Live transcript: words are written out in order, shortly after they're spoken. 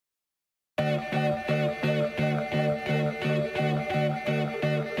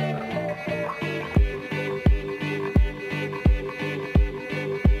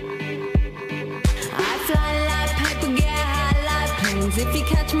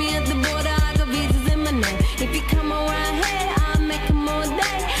me at the border, I got visas in my name. If you come around here, I'll make them all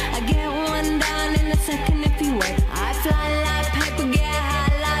day. I get one down in a second if you wait. I fly like paper, get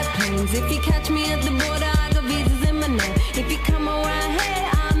high like planes. If you catch me at the border, I got visas in my name. If you come around here,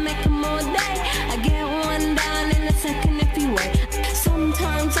 I'll make them all day. I get one down in a second if you wait.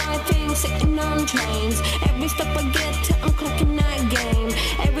 Sometimes I think sitting on trains. Every step I get to, I'm clocking that game.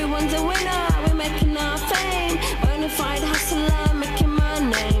 Everyone's a winner, we're making our fame. Bonafide hustler, making my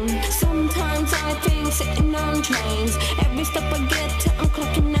name. Sometimes I think sitting on trains. Every step I get to, I'm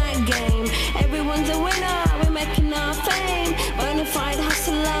clocking that game. Everyone's a winner, we're making our fame. Bonafide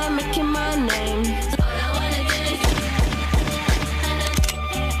hustler, making my name. All I wanna do is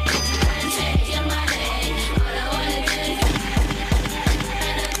take your money. All I wanna do is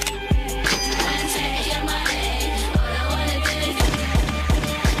take your money. All I wanna do is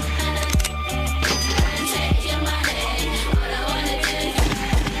take your money. All I wanna do is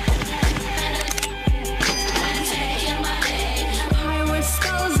take your money. Pirates,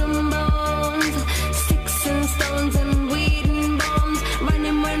 skulls and bones, sticks and stones and weed and bombs,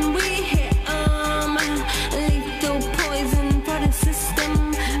 running when we hit 'em. Lethal poison for the system.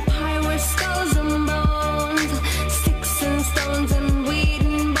 Pirates, skulls and bones, sticks and stones and weed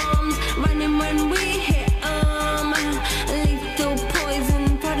and bombs, running when we hit 'em. Lethal poison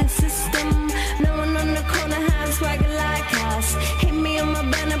for the system. No one on the corner has swagger like us. Hit me on my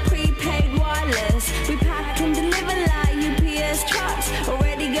banner, prepaid wireless. We pack and deliver like UPS trucks.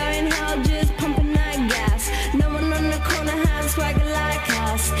 Already going hell, just pumping that gas. No one on the corner has swagger like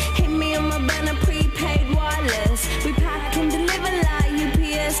us. Hit me on my banner, prepaid wireless. We pack and deliver like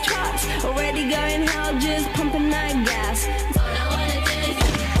UPS trucks. Already going hell, just pumping that gas. All I wanna do is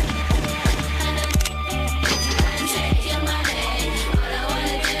take your money. All I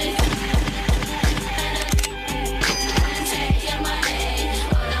wanna do is take your money.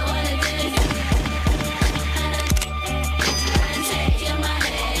 All I wanna do is take your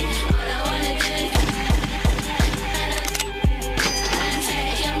money. All I wanna do is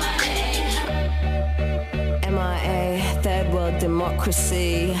take your money. MIA, third world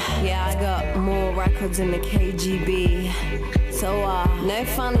democracy. Yeah, I got more records in the KGB. So no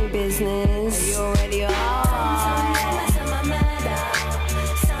funny business. You already are.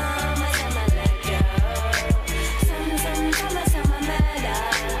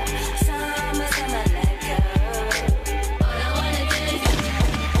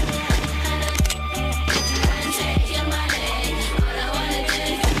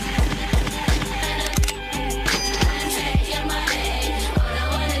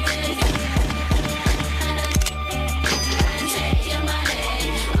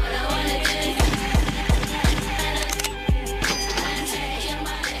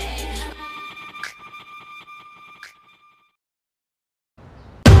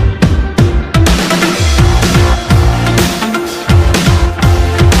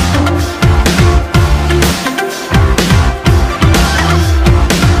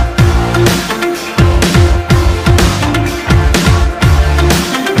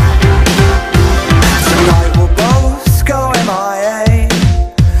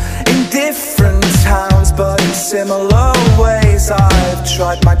 Similar ways, I've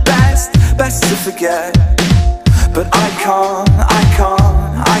tried my best to forget, but I can't.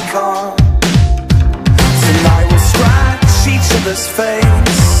 Tonight we'll scratch each other's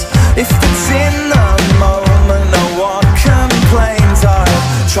face. If it's in the moment, no one complains.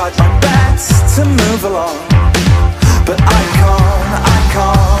 I've tried my best to move along, but I can't.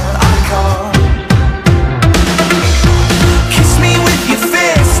 Kiss me with your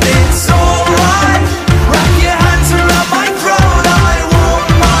fist, it's alright. Wrap your hands around my throat, I won't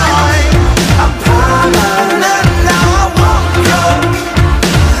mind. I'm permanent now, I won't go.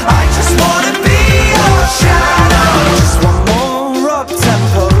 I just wanna be your shadow. Just one more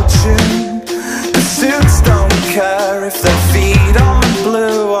up-tempo tune. The suits don't care if their feet on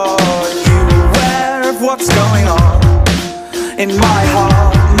blue. Are you aware of what's going on?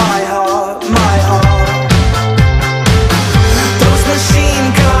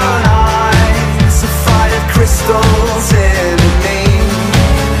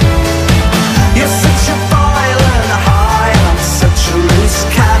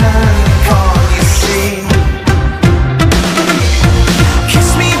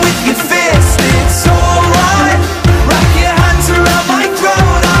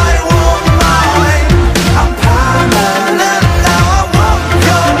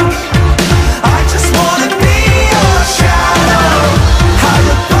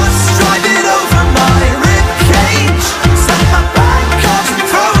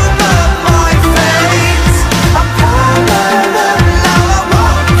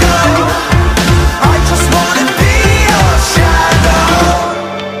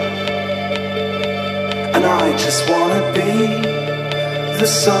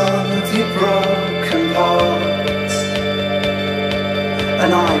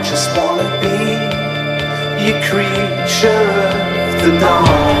 and I just wanna be your creature of the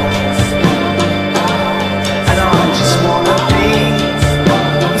night. And I just wanna be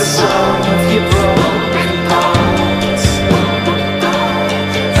the sum of your broken parts.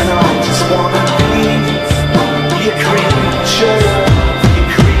 And I just wanna be your creature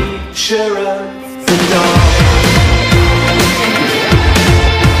of the night.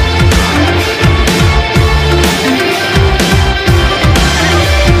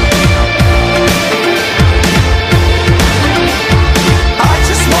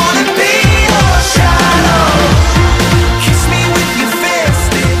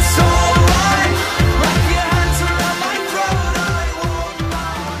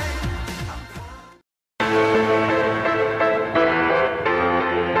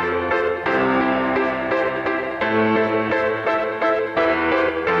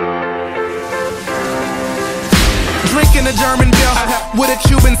 Drinking a German beer with a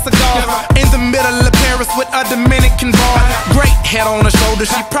Cuban cigar in the middle of Paris with a Dominican bar. Great head on her shoulder,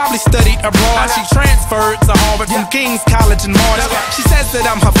 she probably studied abroad. She transferred to Harvard from King's College in March. She says that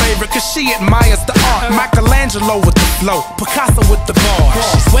I'm her favorite cause she admires the art. Michelangelo with the flow, Picasso with the bars.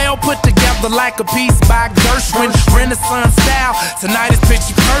 She's well put together like a piece by Gershwin, Renaissance style. Tonight is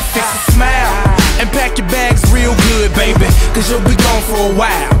picture perfect, so smile and pack your bags real good, baby, cause you'll be gone for a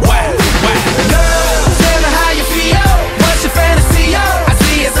while. Girl, tell me how you feel. What's your fantasy, yo? I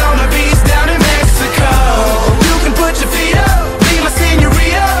see it's on the beach down in Mexico. You can put your feet up, be my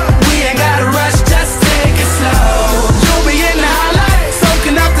senorita. We ain't gotta rush, just take it slow. You'll be in the highlight,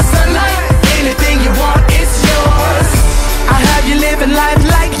 soaking up the sunlight. Anything you want, it's yours. I have you living life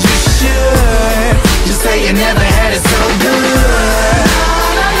like you should. You say you never had it so good.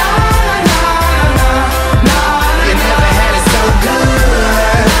 You never had it so good.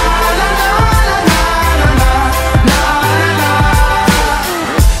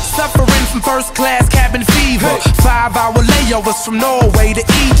 First class cabin fever, 5-hour layovers from Norway to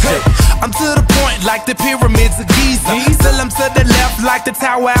Egypt. I'm to the point like the pyramids of Giza. Still I'm to the left like the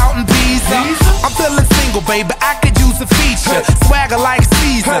tower out in Pisa. I'm feeling single, baby, I could use a feature. Swagger like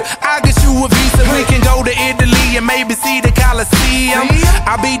Caesar, I'll get you a visa. We can go to Italy and maybe see the Colosseum.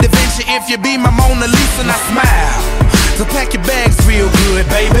 I'll be Da Vinci if you be my Mona Lisa. And I smile, so pack your bags real good,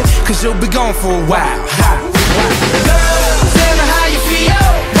 baby, cause you'll be gone for a while. Girl, tell me how you feel.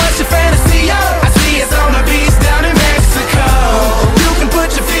 What's your fantasy, yo? I see it's on the beach down in Mexico. You can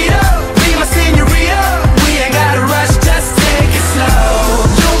put your feet up, be my senorita. We ain't gotta rush, just take it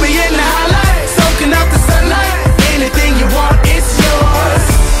slow. You'll be in the highlight, soaking up the sunlight. Anything you want, it's yours.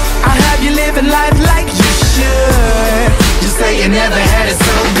 I have you living life like you should. You say you never had it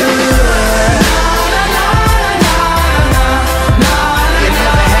so good. You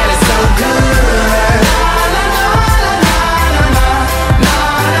never had it so good.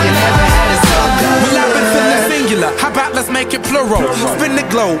 How about let's make it plural? Spin the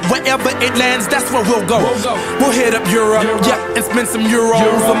globe, wherever it lands, that's where we'll go. We'll hit up Europe, yeah, and spend some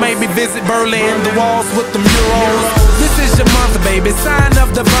euros. Or maybe visit Berlin, the walls with the murals. This is your month, baby, sign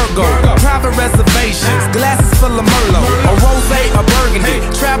of the Virgo. Private reservations, glasses full of Merlot. A rosé, a burgundy,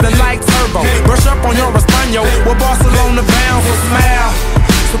 traveling like turbo. Brush up on your Espanol, we're Barcelona bound, so smile.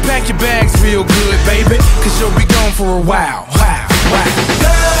 So pack your bags real good, baby, cause you'll be gone for a while.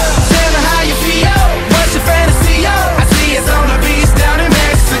 Girl, tell me how you feel. What's your fantasy, yo? I see it's on the beach down in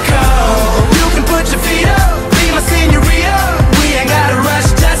Mexico. You can put your feet up, be my senorita. We ain't gotta rush,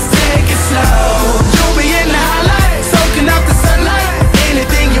 just take it slow. You'll be in the highlight, soaking up the sunlight.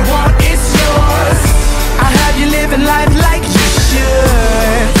 Anything you want, it's yours. I have you living life like you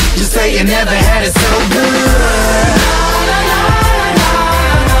should. You say you never had it so good.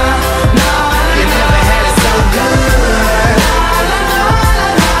 You never had it so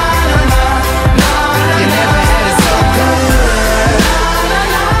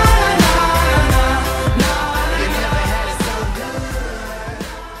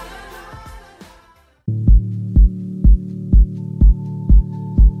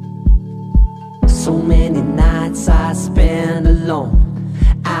good. So many nights I spend alone,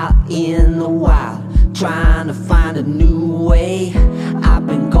 out in the wild, trying to find a new way. I've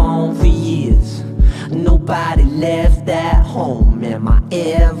been gone for years, nobody left at home. Am I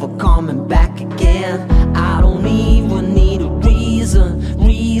ever coming back again? I don't even need a reason.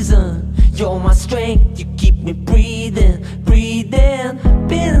 You're my strength, you keep me breathing.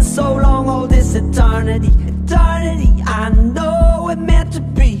 Been so long, all this eternity.